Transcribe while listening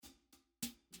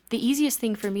The easiest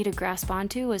thing for me to grasp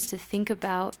onto was to think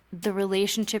about the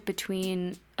relationship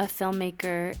between a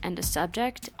filmmaker and a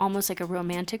subject, almost like a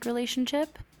romantic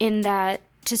relationship, in that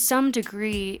to some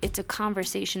degree, it's a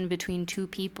conversation between two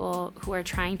people who are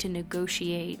trying to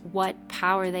negotiate what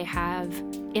power they have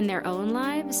in their own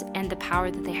lives and the power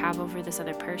that they have over this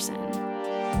other person.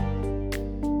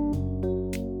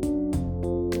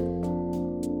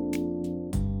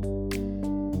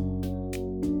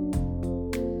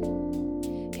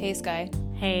 Hey, Sky.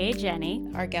 Hey, Jenny.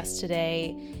 Our guest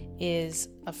today is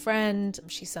a friend.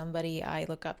 She's somebody I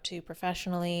look up to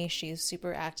professionally. She's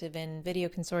super active in Video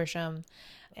Consortium,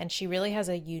 and she really has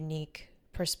a unique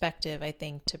perspective, I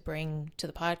think, to bring to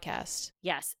the podcast.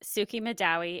 Yes, Suki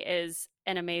Madawi is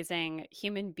an amazing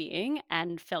human being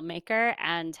and filmmaker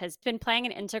and has been playing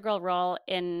an integral role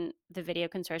in the Video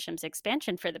Consortium's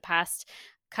expansion for the past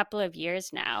couple of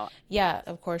years now. Yeah,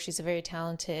 of course, she's a very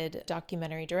talented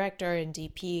documentary director and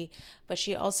DP, but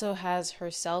she also has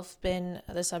herself been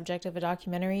the subject of a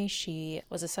documentary. She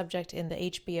was a subject in the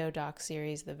HBO doc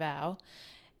series The Vow,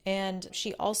 and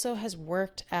she also has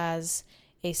worked as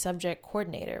a subject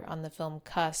coordinator on the film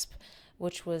Cusp,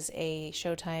 which was a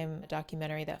Showtime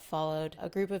documentary that followed a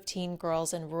group of teen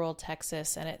girls in rural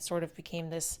Texas, and it sort of became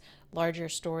this larger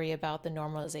story about the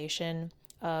normalization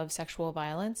of sexual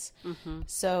violence. Mm-hmm.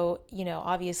 So,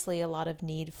 obviously a lot of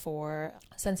need for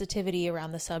sensitivity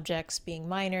around the subjects being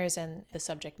minors and the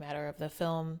subject matter of the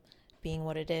film being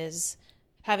what it is.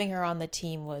 Having her on the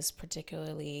team was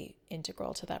particularly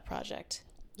integral to that project.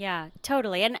 Yeah,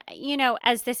 totally. And,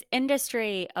 as this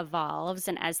industry evolves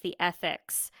and as the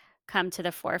ethics come to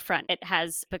the forefront, it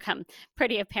has become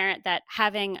pretty apparent that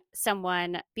having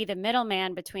someone be the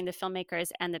middleman between the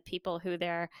filmmakers and the people who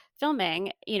they're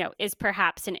filming, is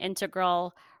perhaps an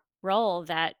integral role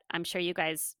that I'm sure you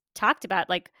guys talked about,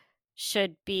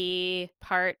 should be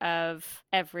part of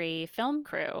every film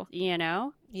crew, Yeah.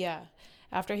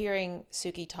 After hearing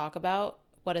Suki talk about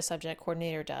what a subject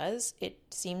coordinator does, it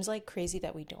seems like crazy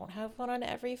that we don't have one on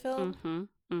every film. Mm-hmm.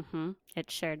 Mm-hmm.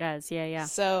 It sure does. Yeah.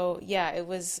 So, it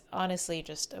was honestly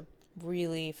just a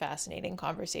really fascinating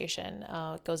conversation.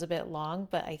 It goes a bit long,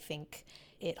 but I think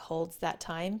it holds that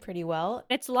time pretty well.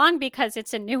 It's long because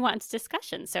it's a nuanced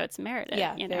discussion, so it's merited.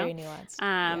 Yeah, very nuanced.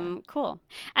 Cool.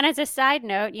 And as a side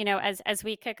note, as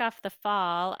we kick off the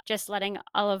fall, just letting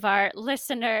all of our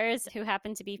listeners who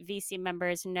happen to be VC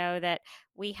members know that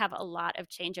we have a lot of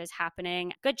changes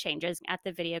happening, good changes at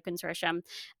the Video Consortium,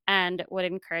 and would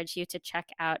encourage you to check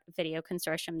out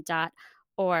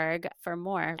videoconsortium.org for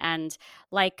more. And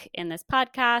like in this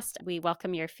podcast, we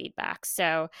welcome your feedback.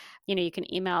 So, you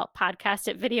can email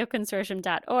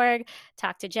podcast@videoconsortium.org,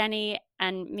 talk to Jenny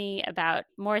and me about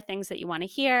more things that you want to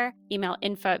hear. Email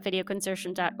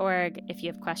info@videoconsortium.org if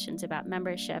you have questions about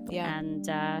membership. Yeah. And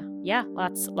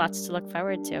lots to look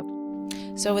forward to.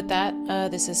 So with that,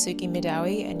 this is Suki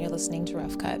Madawi, and you're listening to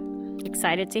Rough Cut.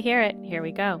 Excited to hear it. Here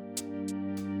we go.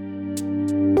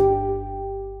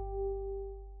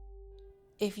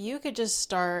 If you could just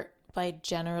start by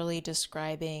generally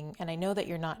describing, and I know that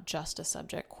you're not just a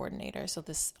subject coordinator, so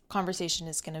this conversation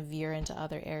is going to veer into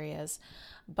other areas,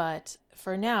 but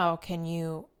for now, can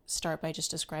you start by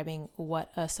just describing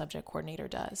what a subject coordinator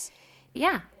does?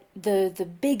 Yeah. The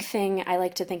big thing I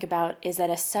like to think about is that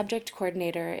a subject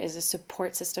coordinator is a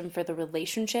support system for the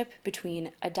relationship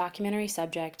between a documentary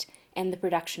subject and the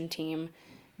production team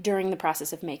during the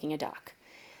process of making a doc.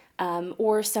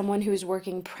 Or someone who's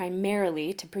working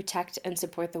primarily to protect and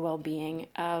support the well-being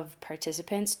of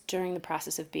participants during the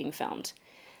process of being filmed.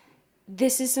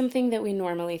 This is something that we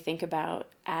normally think about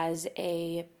as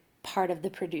a part of the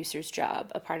producer's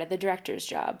job, a part of the director's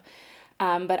job.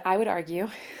 But I would argue,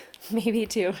 maybe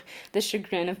to the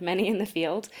chagrin of many in the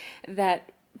field,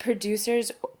 that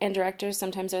producers and directors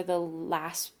sometimes are the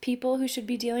last people who should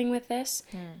be dealing with this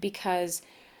because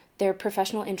their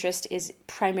professional interest is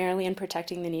primarily in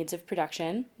protecting the needs of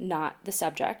production, not the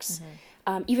subjects.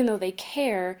 Mm-hmm. Even though they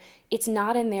care, it's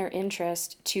not in their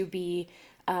interest to be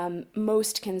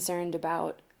most concerned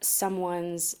about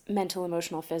someone's mental,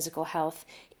 emotional, physical health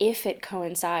if it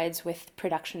coincides with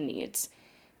production needs.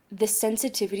 The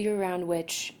sensitivity around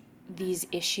which these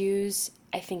issues,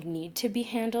 I think, need to be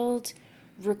handled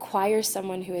requires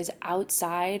someone who is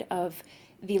outside of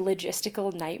the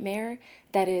logistical nightmare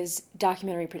that is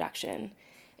documentary production,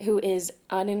 who is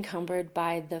unencumbered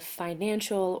by the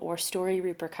financial or story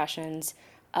repercussions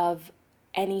of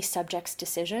any subject's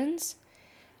decisions.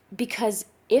 Because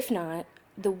if not,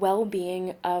 the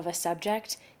well-being of a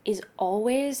subject is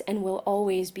always and will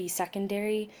always be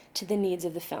secondary to the needs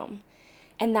of the film.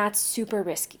 And that's super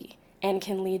risky and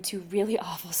can lead to really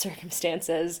awful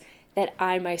circumstances that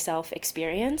I myself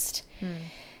experienced.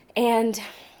 And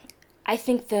I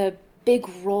think the big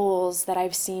roles that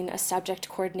I've seen a subject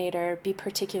coordinator be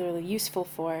particularly useful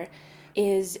for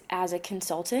is as a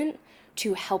consultant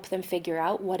to help them figure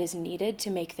out what is needed to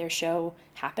make their show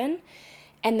happen.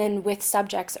 And then with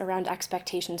subjects around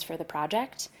expectations for the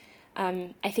project,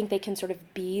 I think they can sort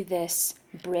of be this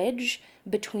bridge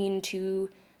between two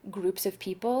groups of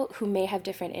people who may have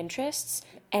different interests.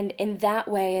 And in that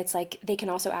way, it's like they can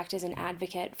also act as an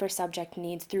advocate for subject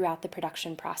needs throughout the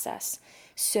production process.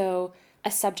 So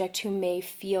a subject who may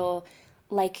feel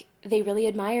like they really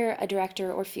admire a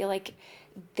director or feel like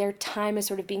their time is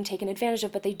sort of being taken advantage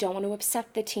of, but they don't want to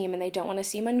upset the team and they don't want to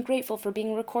seem ungrateful for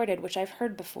being recorded, which I've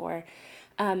heard before,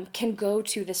 can go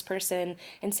to this person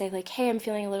and say like, hey, I'm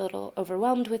feeling a little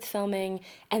overwhelmed with filming.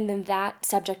 And then that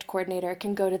subject coordinator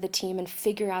can go to the team and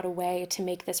figure out a way to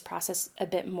make this process a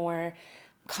bit more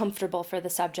comfortable for the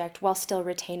subject while still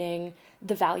retaining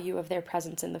the value of their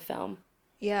presence in the film.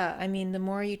 Yeah, I mean, the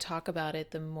more you talk about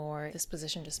it, the more this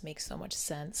position just makes so much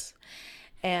sense.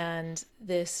 And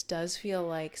this does feel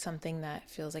like something that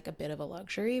feels like a bit of a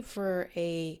luxury for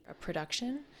a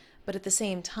production. But at the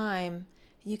same time,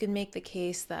 you can make the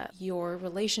case that your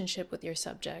relationship with your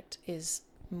subject is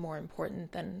more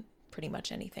important than pretty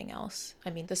much anything else. I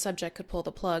mean, the subject could pull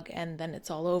the plug and then it's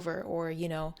all over, or,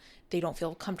 they don't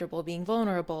feel comfortable being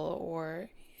vulnerable, or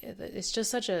it's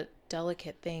just such a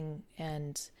delicate thing.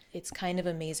 And it's kind of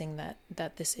amazing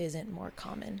that this isn't more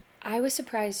common. I was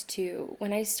surprised too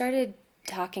when I started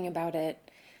talking about it,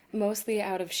 mostly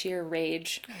out of sheer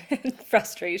rage and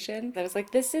frustration. I was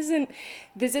like, this isn't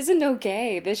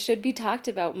okay. This should be talked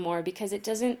about more because it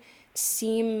doesn't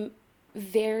seem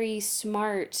very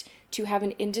smart to have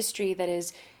an industry that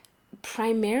is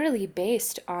primarily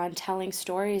based on telling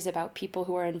stories about people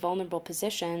who are in vulnerable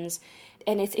positions.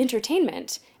 And it's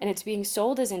entertainment, and it's being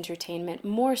sold as entertainment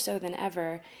more so than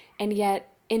ever. And yet,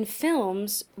 in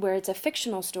films where it's a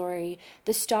fictional story,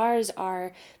 the stars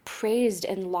are praised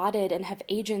and lauded and have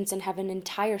agents and have an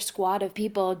entire squad of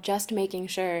people just making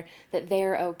sure that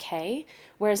they're okay.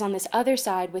 Whereas on this other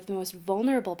side, with the most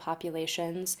vulnerable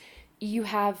populations, you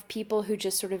have people who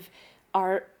just sort of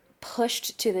are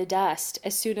pushed to the dust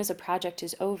as soon as a project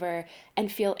is over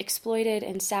and feel exploited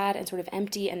and sad and sort of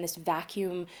empty in this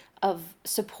vacuum of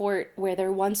support where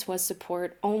there once was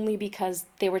support only because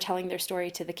they were telling their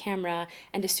story to the camera.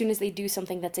 And as soon as they do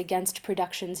something that's against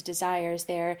production's desires,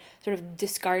 they're sort of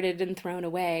discarded and thrown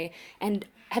away and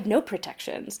have no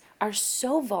protections, are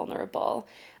so vulnerable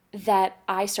that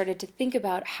I started to think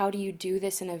about how do you do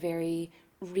this in a very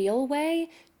real way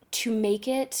to make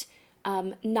it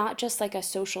not just like a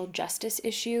social justice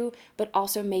issue, but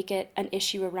also make it an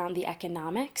issue around the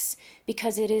economics,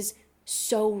 because it is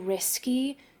so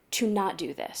risky to not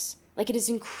do this. Like, it is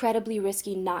incredibly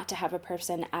risky not to have a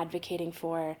person advocating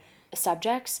for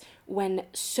subjects when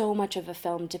so much of a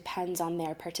film depends on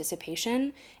their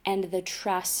participation and the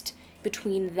trust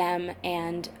between them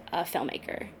and a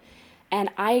filmmaker. And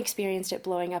I experienced it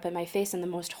blowing up in my face in the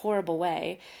most horrible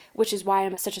way, which is why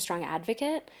I'm such a strong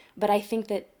advocate. But I think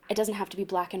that it doesn't have to be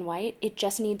black and white. It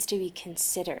just needs to be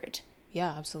considered.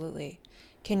 Yeah, absolutely.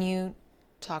 Can you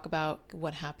talk about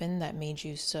what happened that made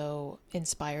you so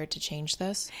inspired to change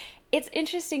this? It's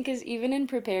interesting because even in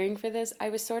preparing for this, I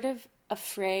was sort of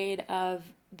afraid of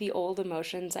the old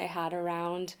emotions I had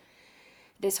around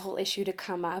this whole issue to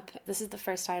come up. This is the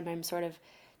first time I'm sort of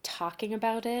talking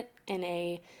about it in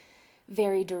a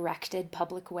very directed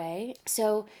public way.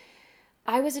 So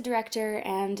I was a director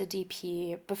and a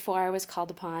DP before I was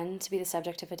called upon to be the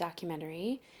subject of a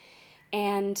documentary.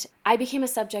 And I became a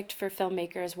subject for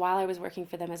filmmakers while I was working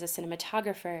for them as a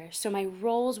cinematographer. So my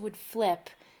roles would flip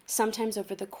sometimes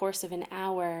over the course of an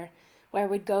hour, where I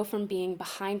would go from being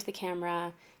behind the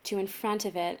camera to in front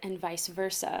of it and vice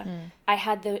versa. I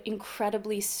had the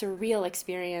incredibly surreal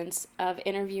experience of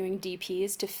interviewing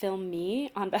DPs to film me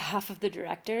on behalf of the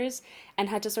directors, and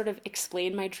had to sort of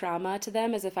explain my trauma to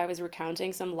them as if I was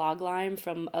recounting some logline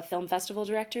from a film festival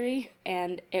directory.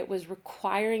 And it was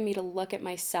requiring me to look at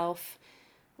myself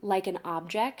like an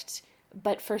object,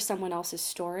 but for someone else's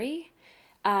story.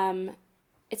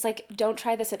 It's like, don't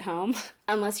try this at home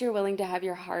unless you're willing to have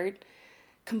your heart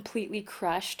completely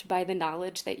crushed by the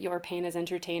knowledge that your pain is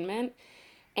entertainment.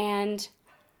 And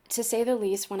to say the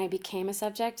least, when I became a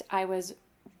subject, I was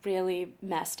really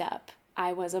messed up.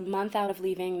 I was a month out of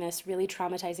leaving this really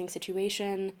traumatizing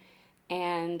situation,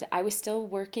 and I was still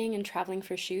working and traveling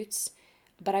for shoots,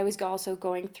 but I was also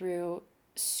going through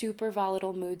super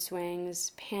volatile mood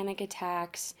swings, panic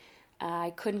attacks.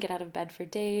 I couldn't get out of bed for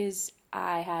days.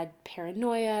 I had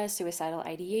paranoia, suicidal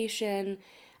ideation.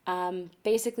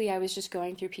 Basically, I was just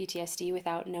going through PTSD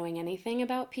without knowing anything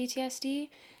about PTSD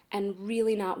and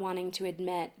really not wanting to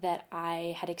admit that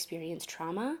I had experienced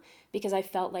trauma because I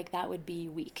felt like that would be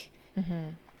weak.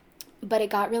 But it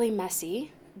got really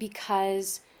messy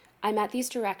because I met these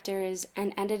directors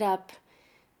and ended up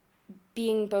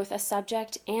being both a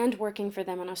subject and working for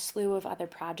them on a slew of other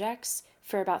projects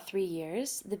for about 3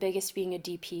 years, the biggest being a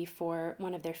DP for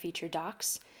one of their feature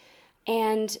docs.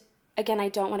 And again, I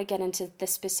don't want to get into the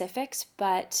specifics,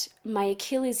 but my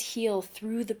Achilles heel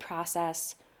through the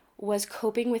process was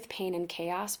coping with pain and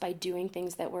chaos by doing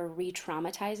things that were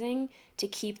re-traumatizing to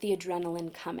keep the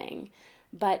adrenaline coming,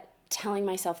 but telling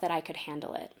myself that I could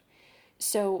handle it.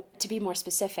 So to be more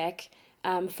specific,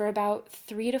 for about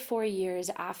 3 to 4 years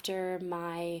after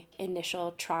my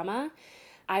initial trauma,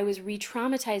 I was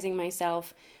re-traumatizing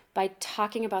myself by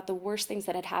talking about the worst things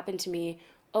that had happened to me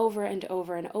over and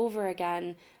over and over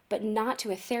again, but not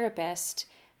to a therapist,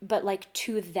 but like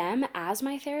to them as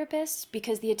my therapist,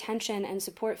 because the attention and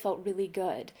support felt really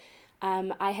good.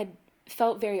 I had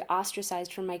felt very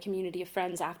ostracized from my community of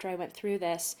friends after I went through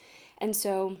this. And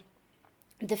so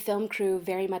the film crew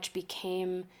very much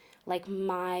became like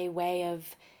my way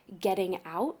of getting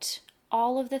out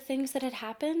all of the things that had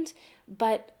happened.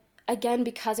 But again,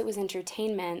 because it was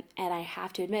entertainment, and I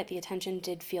have to admit the attention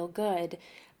did feel good,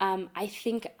 I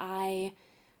think I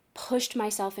pushed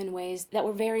myself in ways that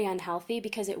were very unhealthy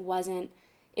because it wasn't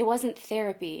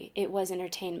therapy, it was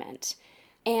entertainment.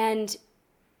 And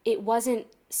it wasn't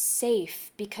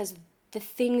safe because the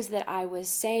things that I was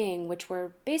saying, which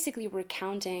were basically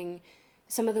recounting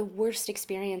some of the worst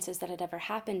experiences that had ever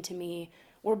happened to me,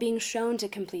 were being shown to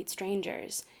complete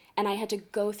strangers. And I had to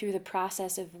go through the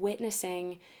process of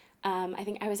witnessing. I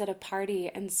think I was at a party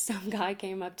and some guy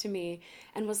came up to me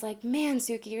and was like, "Man,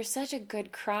 Suki, you're such a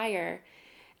good crier."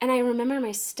 And I remember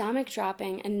my stomach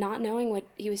dropping and not knowing what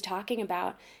he was talking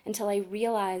about until I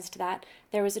realized that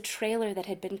there was a trailer that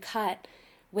had been cut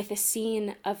with a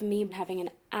scene of me having an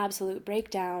absolute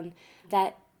breakdown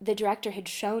that the director had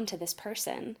shown to this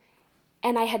person.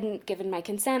 And I hadn't given my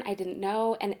consent, I didn't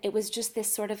know, and it was just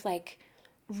this sort of like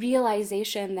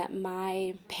realization that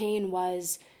my pain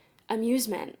was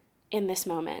amusement in this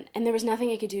moment, and there was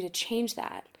nothing I could do to change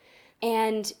that.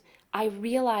 And I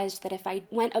realized that if I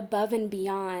went above and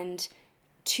beyond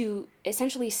to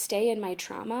essentially stay in my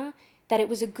trauma, that it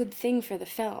was a good thing for the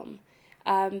film.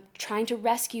 Trying to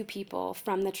rescue people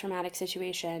from the traumatic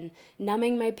situation,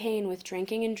 numbing my pain with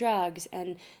drinking and drugs,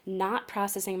 and not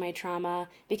processing my trauma,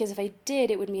 because if I did,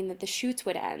 it would mean that the shoots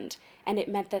would end. And it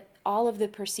meant that all of the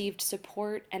perceived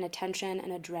support and attention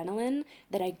and adrenaline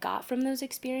that I got from those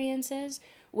experiences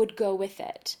would go with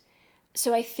it.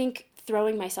 So I think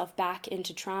throwing myself back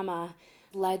into trauma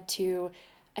led to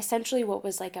essentially what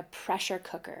was like a pressure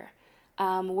cooker,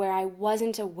 where I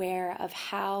wasn't aware of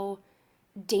how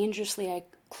dangerously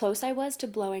close I was to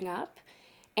blowing up.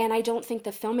 And I don't think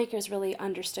the filmmakers really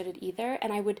understood it either.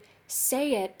 And I would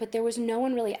say it, but there was no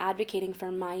one really advocating for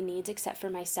my needs except for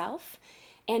myself.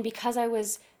 And because I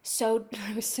was so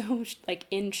like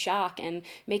in shock and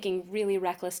making really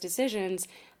reckless decisions,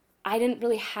 I didn't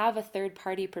really have a third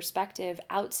party perspective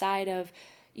outside of,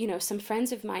 some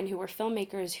friends of mine who were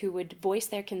filmmakers who would voice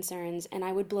their concerns, and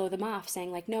I would blow them off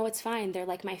saying like, "No, it's fine. They're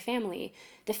like my family.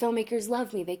 The filmmakers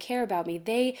love me. They care about me.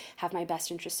 They have my best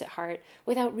interests at heart,"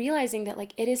 without realizing that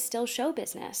like it is still show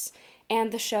business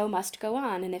and the show must go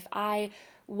on. And if I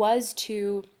was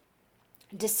to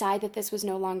decide that this was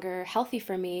no longer healthy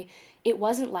for me, it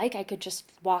wasn't like I could just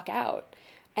walk out.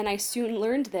 And I soon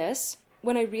learned this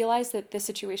when I realized that this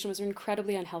situation was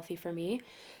incredibly unhealthy for me.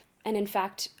 And in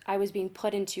fact, I was being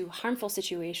put into harmful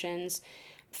situations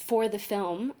for the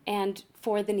film and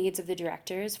for the needs of the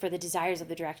directors, for the desires of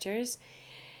the directors.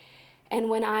 And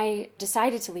when I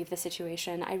decided to leave the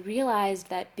situation, I realized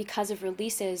that because of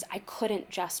releases, I couldn't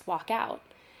just walk out.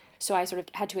 So I sort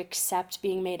of had to accept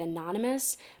being made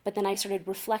anonymous, but then I started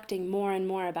reflecting more and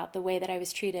more about the way that I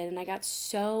was treated, and I got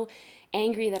so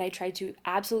angry that I tried to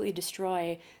absolutely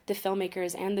destroy the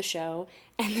filmmakers and the show,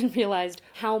 and then realized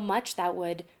how much that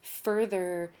would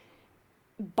further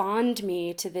bond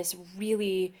me to this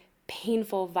really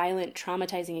painful, violent,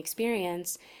 traumatizing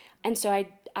experience. And so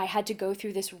I had to go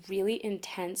through this really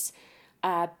intense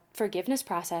forgiveness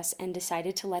process and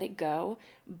decided to let it go,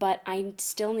 but I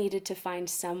still needed to find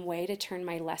some way to turn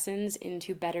my lessons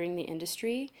into bettering the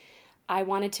industry. I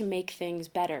wanted to make things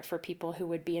better for people who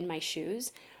would be in my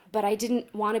shoes, but I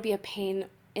didn't want to be a pain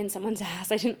in someone's ass.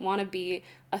 I didn't want to be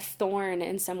a thorn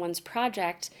in someone's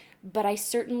project, but I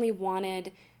certainly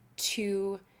wanted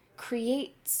to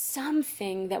create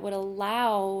something that would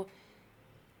allow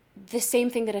the same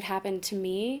thing that had happened to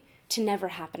me to never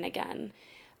happen again.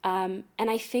 And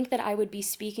I think that I would be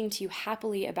speaking to you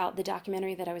happily about the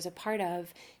documentary that I was a part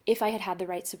of if I had had the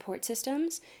right support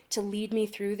systems to lead me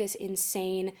through this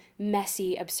insane,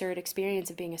 messy, absurd experience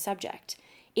of being a subject.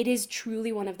 It is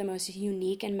truly one of the most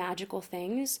unique and magical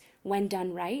things when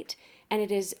done right, and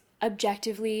it is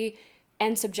objectively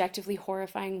and subjectively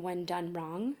horrifying when done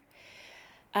wrong.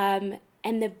 And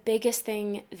the biggest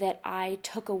thing that I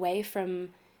took away from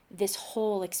this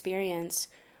whole experience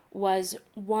was,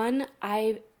 one,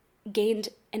 I gained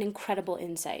an incredible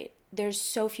insight. There's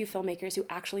so few filmmakers who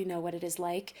actually know what it is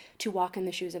like to walk in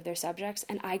the shoes of their subjects,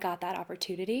 and I got that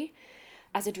opportunity.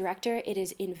 As a director, it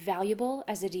is invaluable.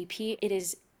 As a DP, it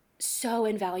is so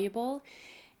invaluable.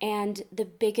 And the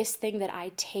biggest thing that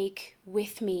I take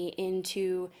with me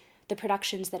into the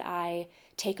productions that I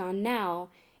take on now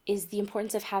is the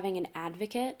importance of having an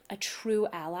advocate, a true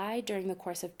ally during the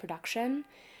course of production.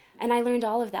 And I learned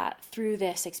all of that through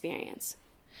this experience.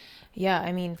 Yeah,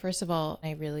 I mean, first of all,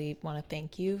 I really want to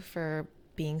thank you for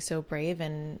being so brave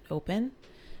and open.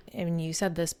 I mean, you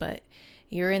said this, but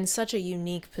you're in such a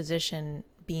unique position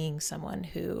being someone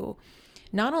who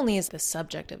not only is the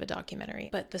subject of a documentary,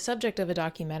 but the subject of a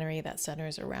documentary that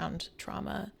centers around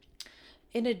trauma.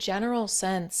 In a general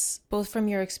sense, both from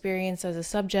your experience as a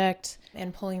subject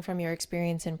and pulling from your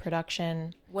experience in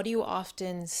production, what do you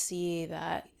often see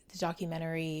that the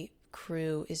documentary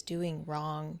crew is doing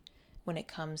wrong when it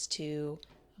comes to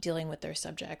dealing with their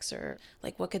subjects, or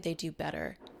like what could they do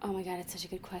better? Oh my God, it's such a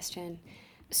good question.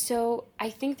 So I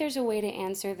think there's a way to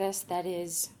answer this that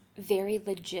is very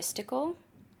logistical.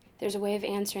 There's a way of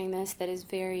answering this that is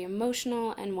very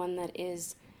emotional, and one that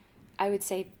is, I would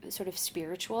say, sort of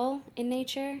spiritual in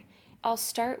nature. I'll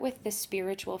start with the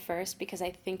spiritual first because I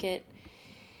think it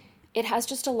has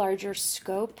just a larger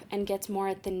scope and gets more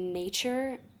at the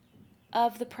nature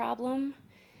of the problem.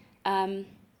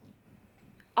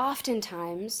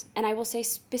 Oftentimes, and I will say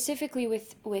specifically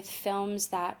with films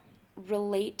that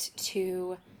relate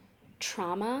to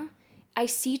trauma, I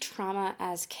see trauma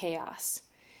as chaos.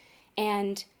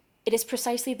 And it is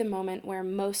precisely the moment where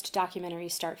most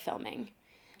documentaries start filming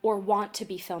or want to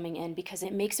be filming in because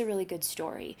it makes a really good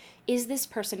story. Is this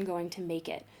person going to make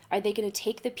it? Are they going to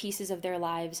take the pieces of their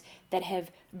lives that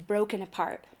have broken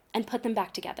apart and put them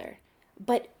back together?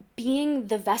 But being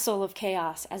the vessel of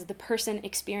chaos as the person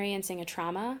experiencing a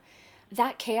trauma,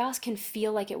 that chaos can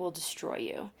feel like it will destroy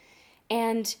you.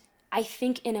 And I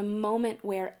think in a moment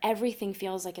where everything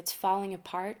feels like it's falling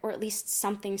apart, or at least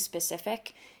something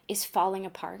specific is falling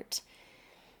apart,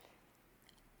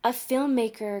 a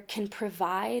filmmaker can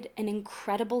provide an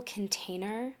incredible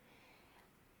container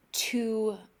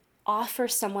to offer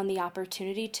someone the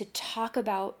opportunity to talk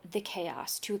about the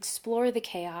chaos, to explore the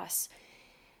chaos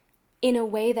in a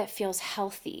way that feels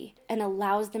healthy and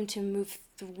allows them to move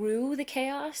through the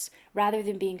chaos rather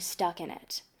than being stuck in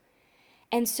it.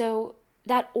 And so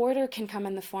that order can come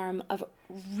in the form of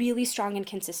really strong and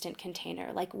consistent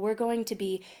container. Like, we're going to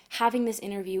be having this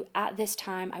interview at this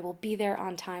time. I will be there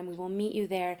on time. We will meet you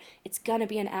there. It's going to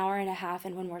be an hour and a half.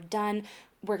 And when we're done,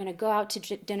 we're going to go out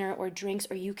to dinner or drinks,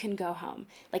 or you can go home.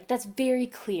 Like, that's very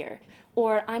clear.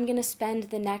 Or I'm going to spend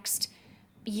the next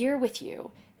year with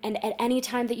you. And at any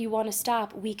time that you want to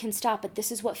stop, we can stop. But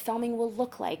this is what filming will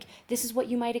look like. This is what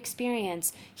you might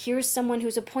experience. Here's someone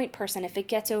who's a point person if it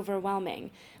gets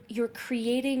overwhelming. You're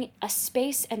creating a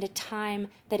space and a time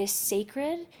that is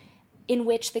sacred, in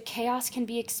which the chaos can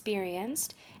be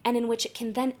experienced and in which it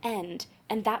can then end.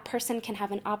 And that person can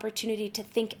have an opportunity to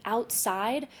think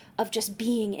outside of just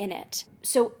being in it.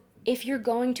 So if you're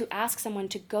going to ask someone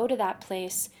to go to that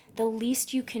place, the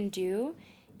least you can do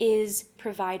is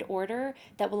provide order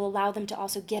that will allow them to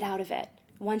also get out of it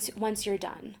once you're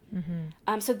done.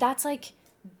 Mm-hmm. So that's like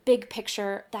big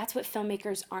picture. That's what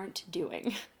filmmakers aren't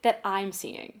doing that I'm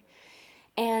seeing.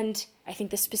 And I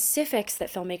think the specifics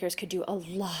that filmmakers could do a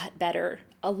lot better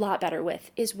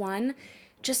with is, one,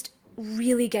 just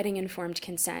really getting informed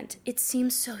consent. It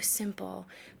seems so simple,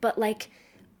 but like,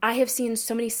 I have seen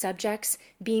so many subjects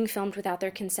being filmed without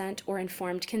their consent or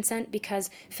informed consent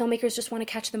because filmmakers just want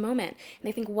to catch the moment. And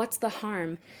they think, what's the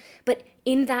harm? But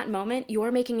in that moment,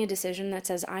 you're making a decision that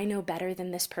says, I know better than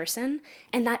this person,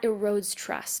 and that erodes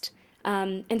trust.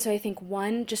 And so I think,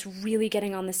 one, just really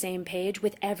getting on the same page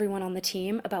with everyone on the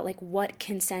team about like what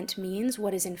consent means,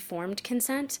 what is informed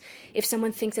consent. If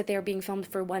someone thinks that they're being filmed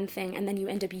for one thing and then you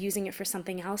end up using it for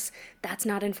something else, that's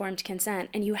not informed consent.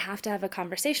 And you have to have a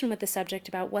conversation with the subject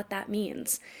about what that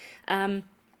means.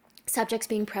 Subjects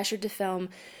being pressured to film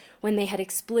when they had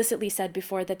explicitly said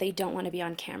before that they don't want to be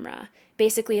on camera.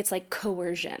 Basically, it's like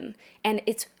coercion. And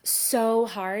it's so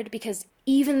hard because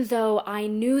even though I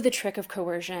knew the trick of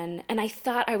coercion and I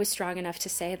thought I was strong enough to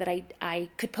say that I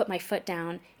could put my foot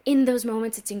down, in those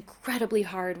moments it's incredibly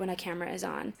hard when a camera is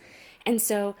on. And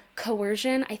so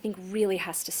coercion, I think, really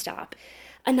has to stop.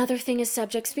 Another thing is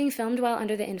subjects being filmed while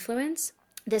under the influence.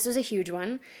 This was a huge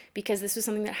one because this was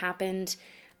something that happened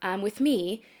with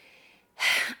me.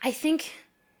 I think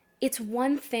it's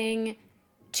one thing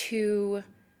to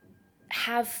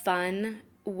have fun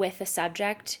with a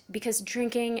subject because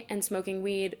drinking and smoking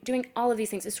weed, doing all of these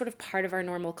things is sort of part of our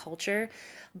normal culture.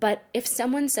 But if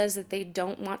someone says that they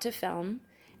don't want to film,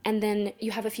 and then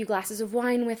you have a few glasses of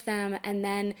wine with them, and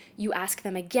then you ask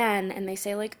them again, and they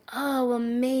say like, oh, well,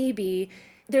 maybe,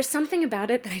 there's something about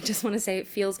it that I just want to say it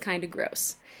feels kind of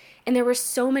gross. And there were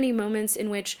so many moments in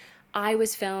which I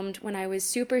was filmed when I was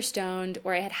super stoned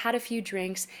or I had had a few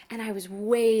drinks and I was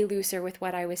way looser with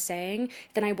what I was saying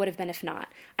than I would have been if not.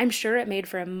 I'm sure it made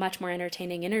for a much more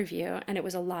entertaining interview and it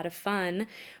was a lot of fun,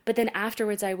 but then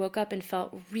afterwards I woke up and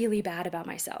felt really bad about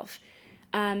myself.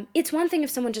 It's one thing if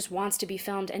someone just wants to be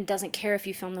filmed and doesn't care if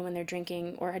you film them when they're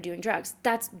drinking or are doing drugs.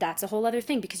 That's a whole other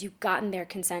thing because you've gotten their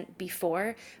consent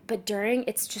before, but during,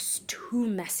 it's just too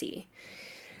messy.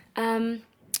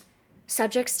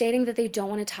 Subjects stating that they don't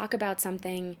want to talk about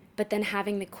something, but then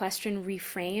having the question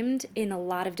reframed in a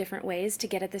lot of different ways to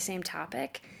get at the same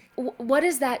topic. What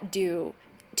does that do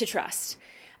to trust?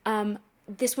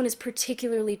 This one is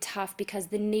particularly tough because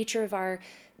the nature of our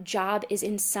job is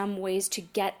in some ways to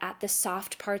get at the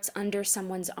soft parts under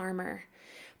someone's armor.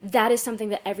 That is something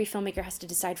that every filmmaker has to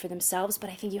decide for themselves, but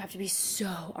I think you have to be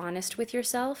so honest with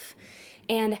yourself.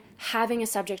 And having a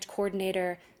subject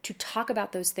coordinator to talk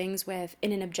about those things with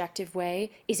in an objective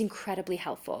way is incredibly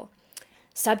helpful.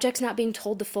 Subjects not being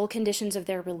told the full conditions of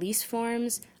their release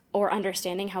forms or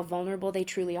understanding how vulnerable they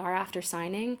truly are after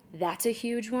signing, that's a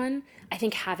huge one. I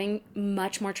think having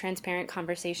much more transparent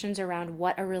conversations around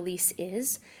what a release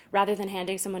is, rather than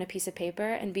handing someone a piece of paper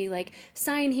and be like,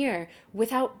 sign here,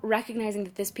 without recognizing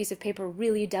that this piece of paper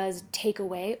really does take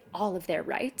away all of their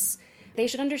rights. They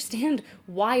should understand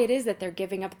why it is that they're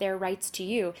giving up their rights to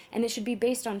you, and it should be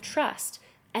based on trust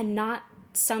and not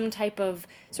some type of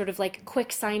sort of like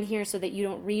quick sign here so that you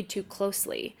don't read too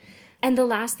closely. And the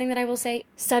last thing that I will say,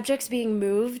 subjects being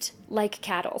moved like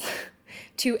cattle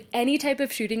to any type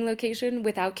of shooting location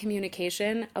without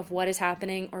communication of what is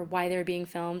happening or why they're being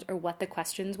filmed or what the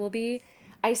questions will be.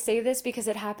 I say this because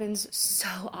it happens so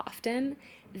often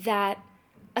that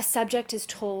a subject is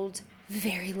told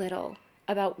very little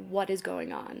about what is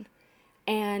going on,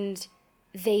 and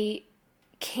they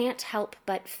can't help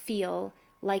but feel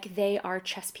like they are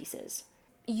chess pieces.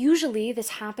 Usually this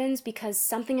happens because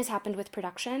something has happened with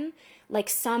production, like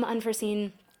some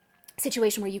unforeseen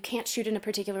situation where you can't shoot in a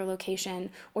particular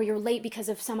location, or you're late because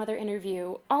of some other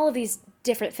interview. All of these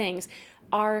different things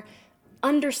are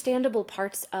understandable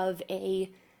parts of a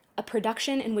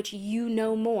production in which you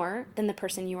know more than the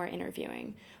person you are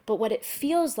interviewing. But what it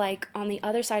feels like on the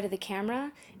other side of the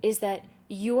camera is that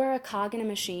you are a cog in a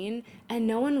machine and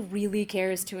no one really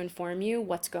cares to inform you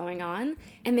what's going on.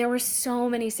 And there were so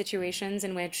many situations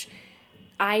in which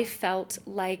I felt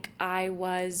like I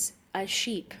was a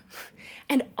sheep.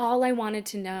 And all I wanted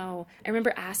to know, I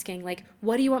remember asking, like,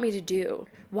 what do you want me to do?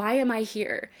 Why am I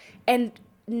here? And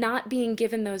not being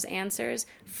given those answers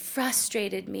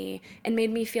frustrated me and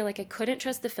made me feel like I couldn't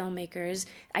trust the filmmakers.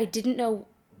 I didn't know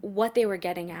what they were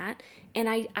getting at, and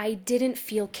I didn't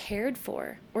feel cared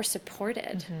for or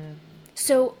supported. Mm-hmm.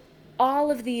 So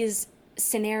all of these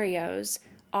scenarios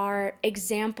are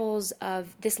examples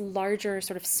of this larger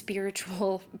sort of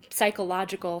spiritual,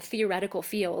 psychological, theoretical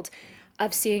field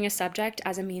of seeing a subject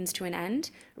as a means to an end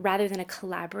rather than a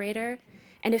collaborator.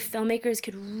 And if filmmakers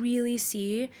could really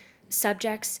see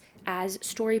subjects as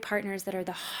story partners that are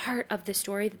the heart of the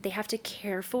story that they have to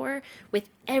care for with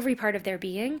every part of their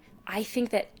being, I think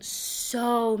that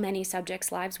so many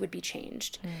subjects' lives would be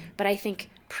changed. But I think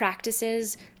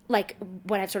practices like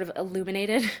what I've sort of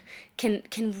illuminated can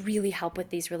really help with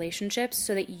these relationships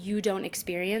so that you don't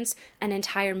experience an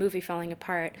entire movie falling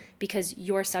apart because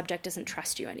your subject doesn't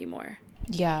trust you anymore.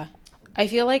 Yeah. I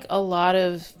feel like a lot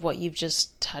of what you've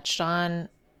just touched on,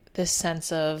 this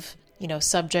sense of, you know,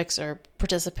 subjects or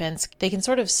participants, they can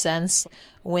sort of sense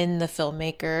when the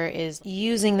filmmaker is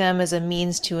using them as a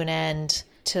means to an end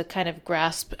to kind of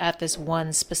grasp at this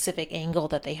one specific angle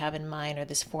that they have in mind or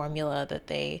this formula that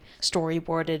they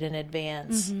storyboarded in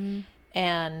advance. Mm-hmm.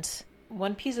 And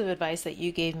one piece of advice that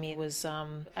you gave me was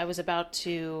I was about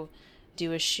to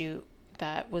do a shoot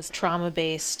that was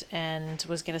trauma-based and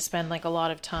was going to spend like a lot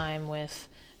of time with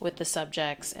with the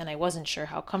subjects, and I wasn't sure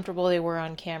how comfortable they were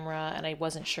on camera, and I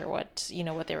wasn't sure what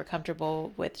they were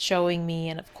comfortable with showing me.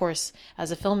 And of course,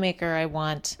 as a filmmaker, I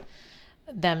want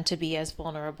them to be as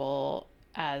vulnerable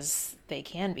as they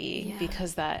can be,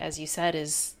 because that, as you said,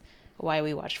 is why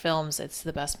we watch films. It's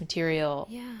the best material.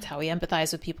 It's how we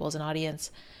empathize with people as an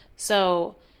audience.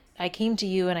 So I came to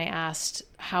you and I asked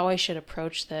how I should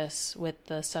approach this with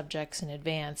the subjects in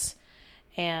advance.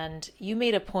 And you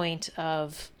made a point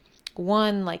of,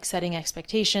 one, like setting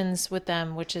expectations with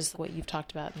them, which is what you've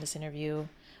talked about in this interview,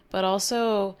 but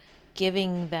also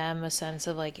giving them a sense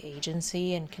of like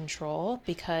agency and control,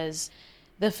 because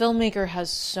the filmmaker has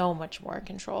so much more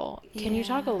control. Can you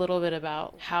talk a little bit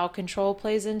about how control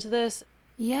plays into this?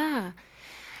 Yeah,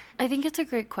 I think it's a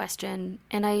great question.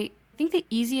 And I think the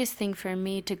easiest thing for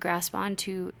me to grasp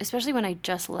onto, especially when I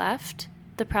just left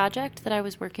the project that I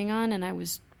was working on, and I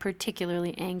was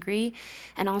particularly angry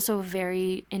and also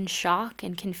very in shock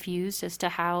and confused as to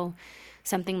how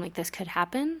something like this could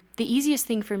happen. The easiest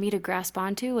thing for me to grasp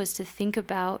onto was to think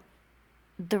about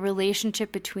the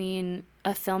relationship between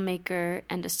a filmmaker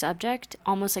and a subject,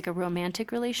 almost like a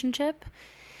romantic relationship,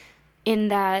 in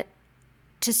that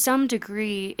to some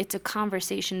degree it's a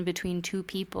conversation between two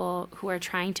people who are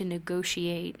trying to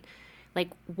negotiate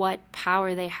like what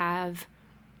power they have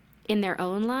in their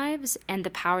own lives and the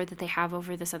power that they have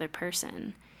over this other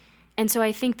person. And so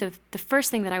I think the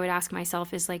first thing that I would ask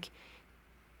myself is like,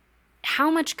 how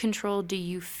much control do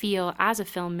you feel as a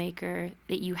filmmaker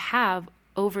that you have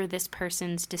over this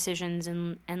person's decisions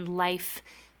and life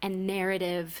and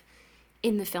narrative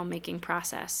in the filmmaking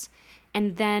process?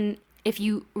 And then if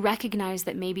you recognize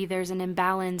that maybe there's an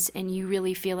imbalance and you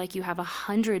really feel like you have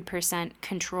 100%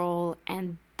 control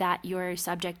and that your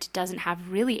subject doesn't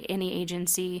have really any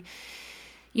agency,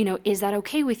 is that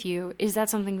okay with you? Is that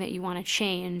something that you want to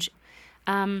change?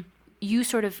 You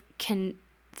sort of can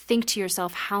think to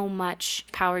yourself, how much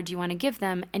power do you want to give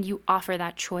them? And you offer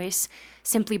that choice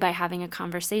simply by having a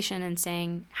conversation and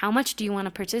saying, how much do you want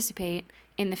to participate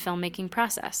in the filmmaking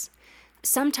process?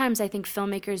 Sometimes I think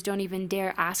filmmakers don't even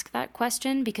dare ask that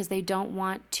question because they don't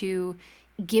want to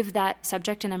give that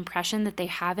subject an impression that they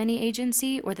have any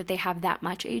agency or that they have that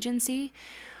much agency.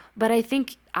 But I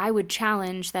think I would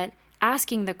challenge that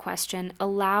asking the question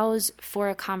allows for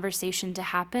a conversation to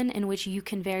happen in which you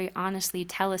can very honestly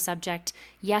tell a subject,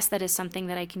 yes, that is something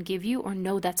that I can give you, or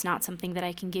no, that's not something that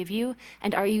I can give you,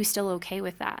 and are you still okay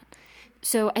with that?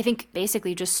 So I think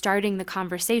basically just starting the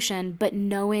conversation, but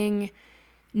knowing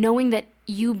that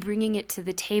you bringing it to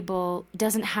the table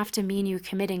doesn't have to mean you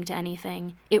committing to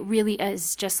anything. It really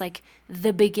is just like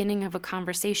the beginning of a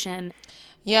conversation.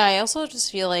 Yeah, I also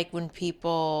just feel like when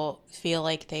people feel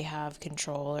like they have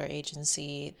control or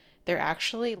agency, they're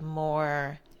actually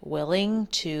more willing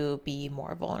to be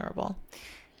more vulnerable.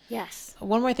 Yes.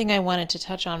 One more thing I wanted to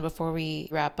touch on before we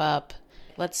wrap up.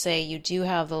 Let's say you do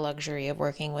have the luxury of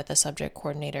working with a subject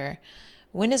coordinator.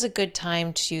 When is a good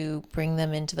time to bring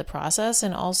them into the process?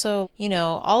 And also,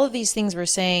 all of these things we're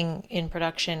saying in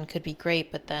production could be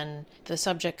great, but then the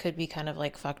subject could be kind of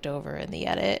like fucked over in the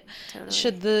edit. Totally.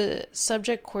 Should the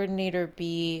subject coordinator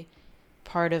be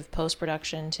part of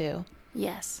post-production too?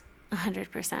 Yes,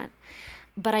 100%.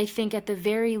 But I think at the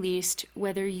very least,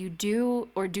 whether you do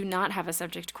or do not have a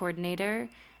subject coordinator,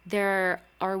 there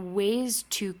are ways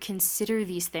to consider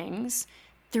these things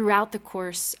throughout the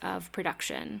course of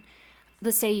production.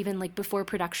 Let's say even like before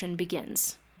production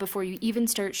begins, before you even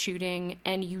start shooting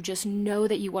and you just know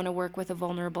that you want to work with a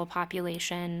vulnerable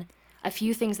population. A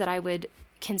few things that I would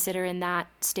consider in that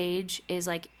stage is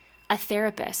like a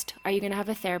therapist. Are you going to have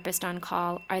a therapist on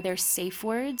call? Are there safe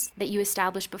words that you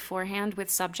establish beforehand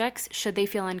with subjects should they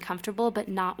feel uncomfortable but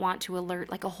not want to alert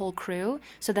like a whole crew,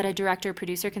 so that a director or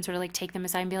producer can sort of like take them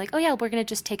aside and be like, oh yeah, we're going to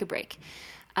just take a break.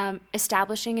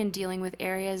 Establishing and dealing with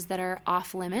areas that are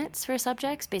off limits for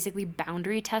subjects, basically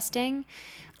boundary testing.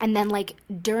 And then like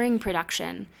during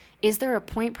production, is there a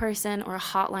point person or a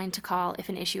hotline to call if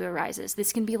an issue arises?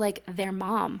 This can be like their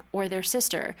mom or their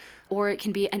sister, or it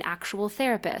can be an actual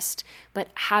therapist. But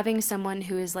having someone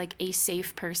who is like a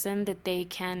safe person that they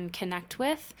can connect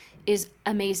with is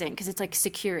amazing because it's like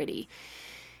security.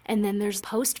 And then there's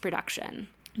post-production.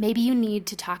 Maybe you need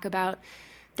to talk about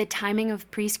the timing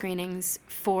of pre-screenings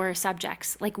for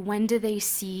subjects. Like, when do they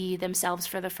see themselves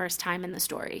for the first time in the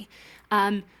story?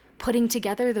 Putting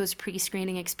together those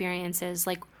pre-screening experiences,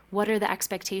 like what are the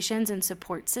expectations and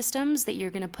support systems that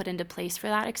you're going to put into place for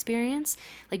that experience?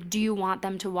 Like, do you want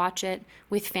them to watch it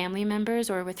with family members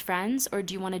or with friends, or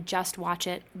do you want to just watch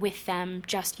it with them,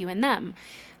 just you and them?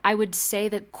 I would say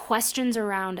that questions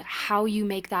around how you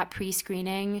make that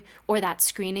pre-screening or that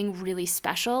screening really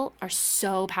special are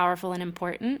so powerful and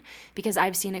important, because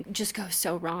I've seen it just go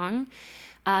so wrong.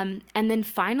 And then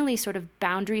finally, sort of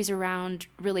boundaries around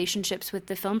relationships with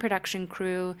the film production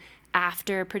crew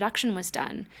after production was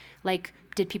done. Like,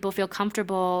 did people feel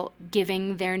comfortable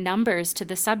giving their numbers to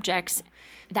the subjects?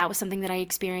 That was something that I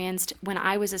experienced when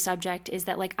I was a subject, is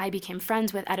that like I became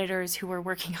friends with editors who were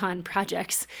working on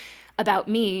projects about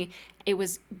me. It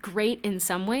was great in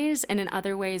some ways, and in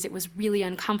other ways it was really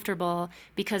uncomfortable,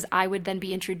 because I would then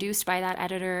be introduced by that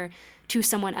editor to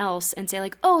someone else and say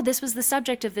like, oh, this was the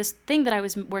subject of this thing that I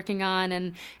was working on,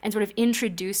 and sort of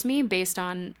introduce me based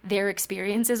on their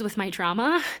experiences with my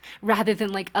trauma rather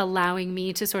than like allowing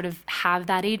me to sort of have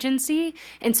that agency.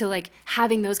 And so like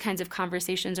having those kinds of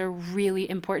conversations are really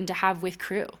important to have with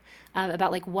crew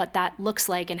about like what that looks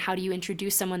like and how do you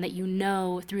introduce someone that you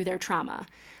know through their trauma.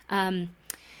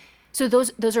 So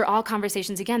those are all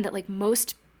conversations, again, that like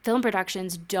most film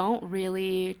productions don't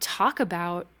really talk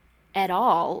about at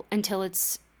all until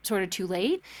it's sort of too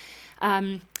late.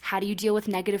 How do you deal with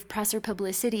negative press or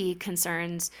publicity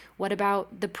concerns? What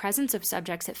about the presence of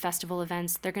subjects at festival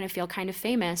events? They're going to feel kind of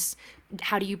famous.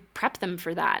 How do you prep them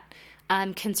for that?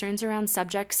 Concerns around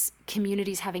subjects,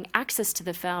 communities having access to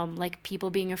the film, like people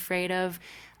being afraid of,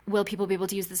 will people be able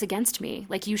to use this against me?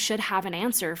 Like, you should have an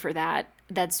answer for that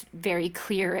that's very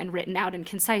clear and written out and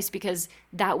concise, because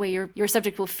that way your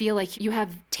subject will feel like you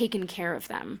have taken care of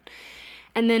them.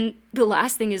 And then the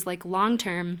last thing is like long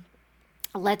term.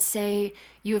 Let's say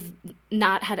you have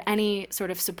not had any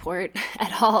sort of support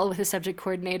at all with a subject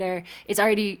coordinator. It's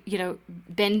already,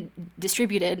 been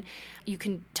distributed. You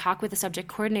can talk with the subject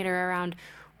coordinator around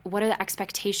what are the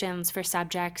expectations for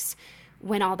subjects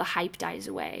when all the hype dies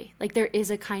away. Like, there is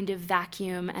a kind of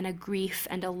vacuum and a grief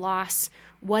and a loss.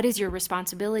 What is your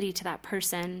responsibility to that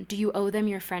person? Do you owe them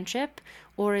your friendship?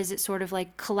 Or is it sort of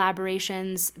like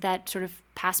collaborations that sort of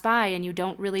pass by and you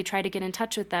don't really try to get in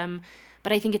touch with them?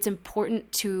 But I think it's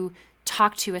important to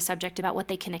talk to a subject about what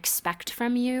they can expect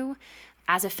from you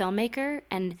as a filmmaker.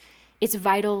 And it's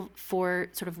vital for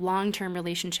sort of long-term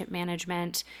relationship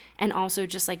management, and also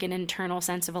just like an internal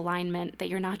sense of alignment, that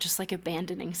you're not just like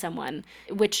abandoning someone,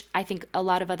 which I think a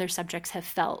lot of other subjects have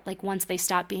felt. Like, once they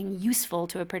stop being useful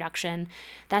to a production,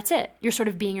 that's it. You're sort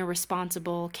of being a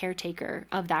responsible caretaker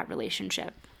of that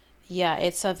relationship. Yeah,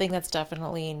 it's something that's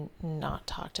definitely not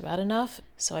talked about enough.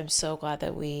 So I'm so glad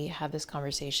that we have this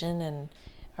conversation and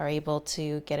are able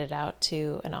to get it out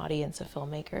to an audience of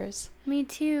filmmakers. Me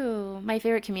too. My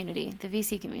favorite community, the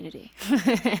VC community.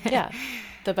 Yeah,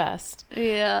 the best.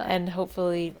 Yeah. And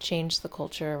hopefully change the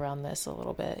culture around this a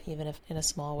little bit, even if in a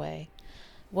small way.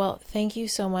 Well, thank you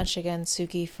so much again,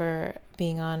 Suki, for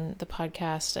being on the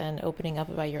podcast and opening up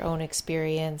about your own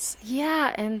experience.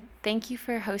 Yeah, and thank you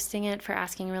for hosting it, for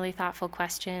asking really thoughtful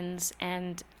questions.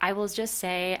 And I will just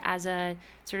say, as a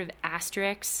sort of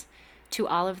asterisk to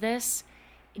all of this,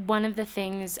 one of the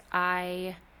things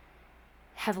I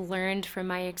have learned from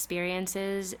my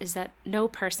experiences is that no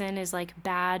person is like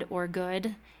bad or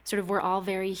good. Sort of, we're all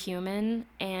very human,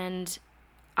 and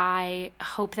I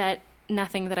hope that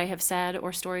nothing that I have said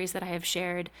or stories that I have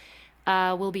shared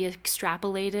will be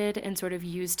extrapolated and sort of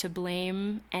used to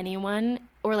blame anyone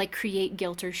or like create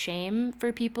guilt or shame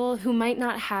for people who might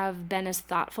not have been as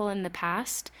thoughtful in the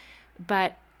past.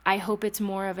 But I hope it's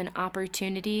more of an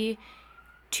opportunity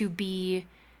to be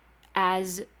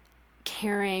as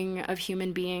caring of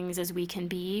human beings as we can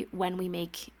be when we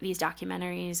make these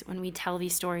documentaries, when we tell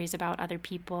these stories about other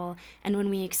people, and when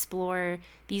we explore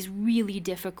these really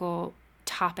difficult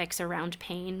topics around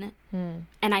pain.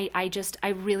 And I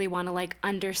really want to like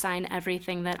undersign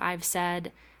everything that I've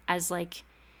said as like,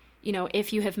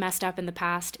 if you have messed up in the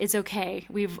past, it's okay.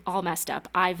 We've all messed up.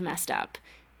 I've messed up.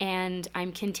 And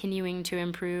I'm continuing to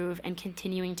improve and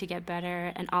continuing to get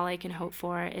better. And all I can hope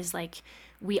for is like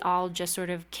we all just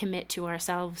sort of commit to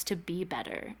ourselves to be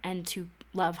better and to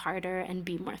love harder and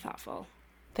be more thoughtful.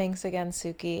 Thanks again,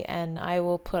 Suki. And I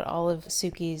will put all of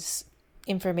Suki's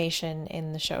information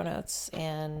in the show notes.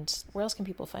 And where else can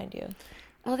people find you?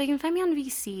 Well, they can find me on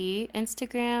VC,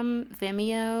 Instagram,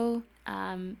 Vimeo.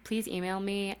 Please email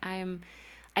me.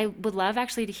 I would love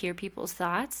actually to hear people's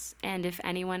thoughts. And if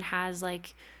anyone has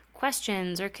like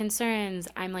questions or concerns,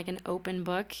 I'm like an open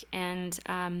book. And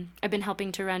I've been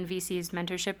helping to run VC's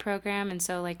mentorship program. And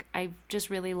so like I just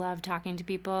really love talking to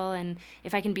people. And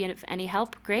if I can be of any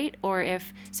help, great. Or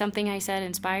if something I said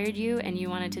inspired you and you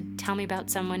wanted to tell me about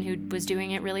someone who was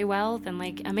doing it really well, then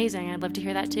like amazing. I'd love to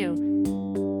hear that too.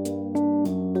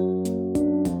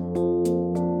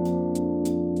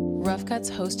 Rough Cut's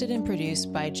hosted and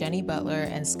produced by Jenny Butler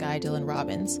and Sky Dillon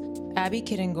Robbins. Abby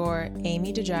Kiddingore,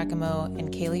 Amy DiGiacomo,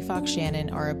 and Kaylee Fox-Shannon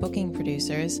are our booking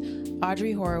producers.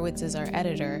 Audrey Horowitz is our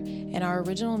editor, and our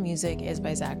original music is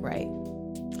by Zach Wright.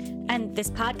 And this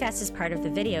podcast is part of the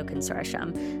Video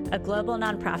Consortium, a global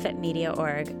nonprofit media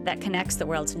org that connects the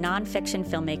world's nonfiction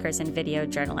filmmakers and video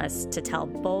journalists to tell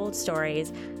bold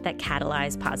stories that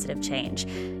catalyze positive change.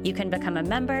 You can become a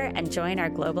member and join our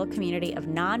global community of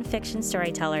nonfiction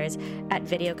storytellers at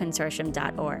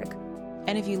videoconsortium.org.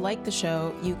 And if you like the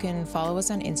show, you can follow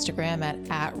us on Instagram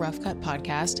at Rough Cut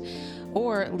Podcast,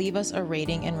 or leave us a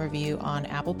rating and review on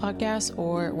Apple Podcasts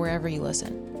or wherever you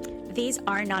listen. These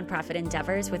are nonprofit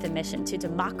endeavors with a mission to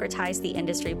democratize the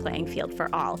industry playing field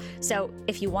for all. So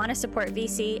if you want to support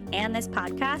VC and this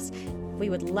podcast, we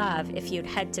would love if you'd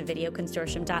head to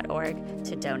videoconsortium.org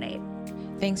to donate.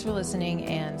 Thanks for listening,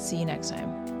 and see you next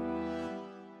time.